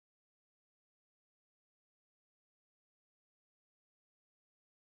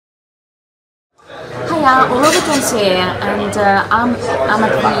Hiya, Aurore here, and I'm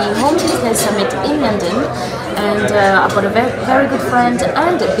at the Home Business Summit in London, and I've got a very good friend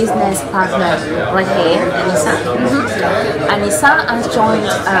and a business partner right here, Anisa. Anisa has joined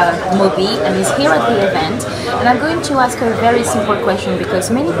Mobi and is here at the event, and I'm going to ask her a very simple question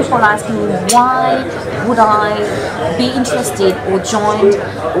because many people ask me why would I be interested or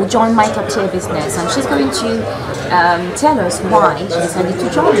join my top tier business, and she's going to tell us why she decided to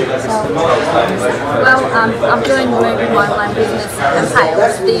join. So, well, I'm joining Mobi online business empire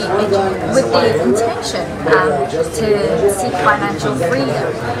with the intention to seek financial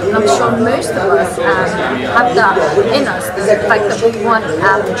freedom. And I'm sure most of us have that in us, the fact that we want to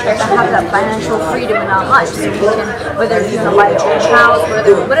have that financial freedom in our lives, so we can, whether you want to buy your own house,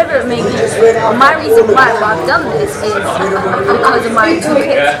 whatever it may be. My reason why I've done this is because of my two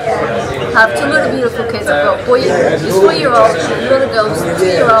kids. I have two little beautiful kids. I've got a 4-year-old, little girls,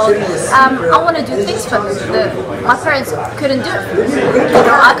 2-year-old. I want to do things for them that my parents couldn't do. You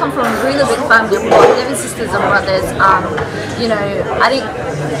know, I come from a really big family of 11 sisters and brothers. You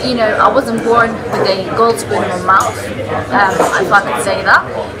know, I wasn't born with a gold spoon in my mouth, if I could say that.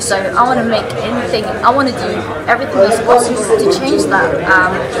 So I want to make anything, I want to do everything that's possible to change that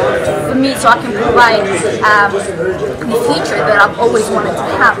for me, so I can provide the future that I've always wanted to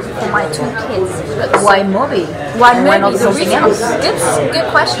have for my two kids. why Mobi? Why Why not Mobi? something else? Good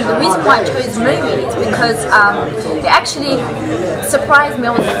question. The reason why I chose Mobi is because it actually surprised me.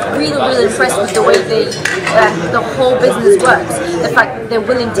 I was really impressed with the way the whole business works. The fact that they're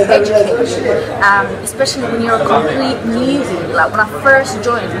willing to educate you, especially when you're a complete newbie. Like when I first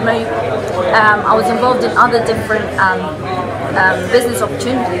joined Mobi, I was involved in other different business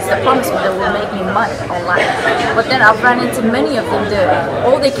opportunities that promised me that will make me money online. But then I've run into many of them that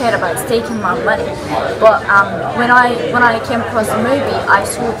all they cared about is taking my money. But when I came across Mobi, I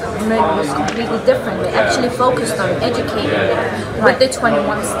saw Mobi was completely different. They actually focused on educating you with the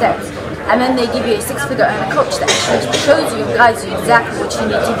 21 steps. And then they give you a 6-figure earner coach that actually shows you and guides you exactly what you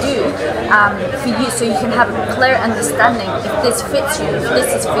need to do for you, so you can have a clear understanding if this fits you, if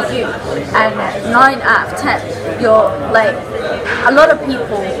this is for you. And 9 out of 10, you're like, a lot of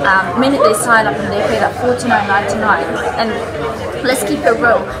people, minute they sign up and they pay that $49.99, and let's keep it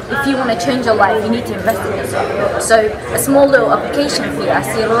real, if you want to change your life, you need to invest in yourself. So a small little application fee, I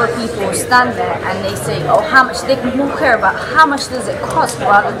see a lot of people stand there and they say, oh, how much, they can more care about how much does it cost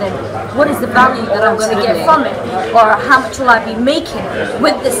rather than what is the value that I'm going to get from it, or how much will I be making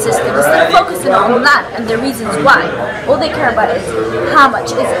with this system. Instead of focusing on that and the reasons why, all they care about is how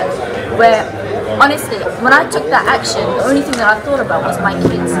much is it. Where honestly, when I took that action, the only thing that I thought about was my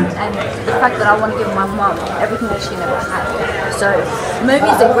kids and the fact that I want to give my mom everything that she never had. So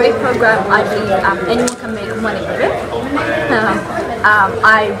Mobi is a great program. I believe anyone can make money with it.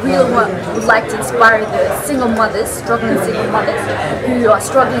 I really would like to inspire the struggling single mothers who are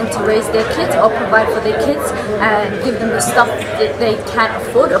struggling to raise their kids or provide for their kids and give them the stuff that they can't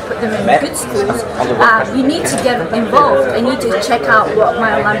afford or put them in good schools. You need to get involved. I need to check out what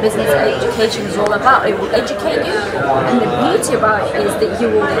my online business education is all about. It will educate you, and the beauty about it is that you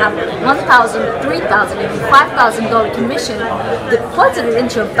will have $1,000, $3,000, even $5,000 commission deposited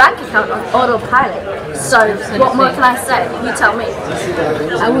into your bank account on autopilot. So what more can I say? You tell me.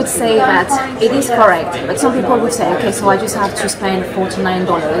 I would say that it is correct, but some people would say, okay, so I just have to spend $49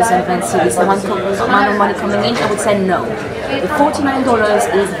 and then see this amount of money coming in. I would say no. The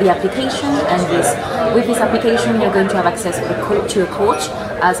 $49 is the application, and with this application you're going to have access to a coach,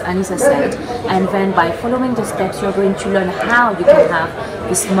 as Anisa said, and then by following the steps you're going to learn how you can have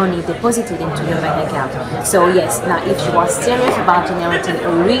this money deposited into your bank account. So yes, now if you are serious about generating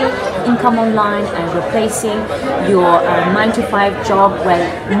a real income online and replacing your 9-to-5 job, well,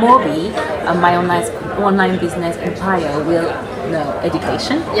 Mobi, my online business empire, will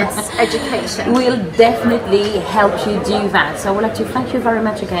education. Yes, education will definitely help you do that. So I would like to thank you very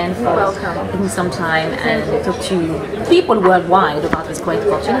much again for taking some time and talk to people worldwide about this great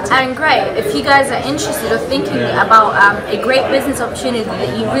opportunity. And great, if you guys are interested or thinking about a great business opportunity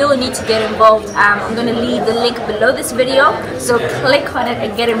that you really need to get involved, I'm going to leave the link below this video, so click on it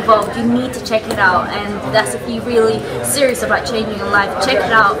and get involved. You need to check it out, and that's if you're really serious about changing your life. Check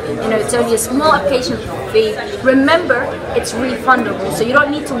it out. You know, it's only a small application fee. Remember, it's refundable, so you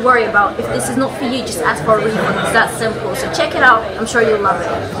don't need to worry about if this is not for you, just ask for a refund. It's that simple. So check it out. I'm sure you'll love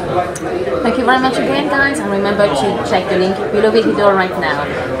it. Thank you very much again, guys, and remember to check the link below the video right now.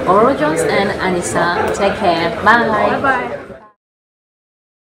 Aurore and Anisa, take care. Bye. Bye bye.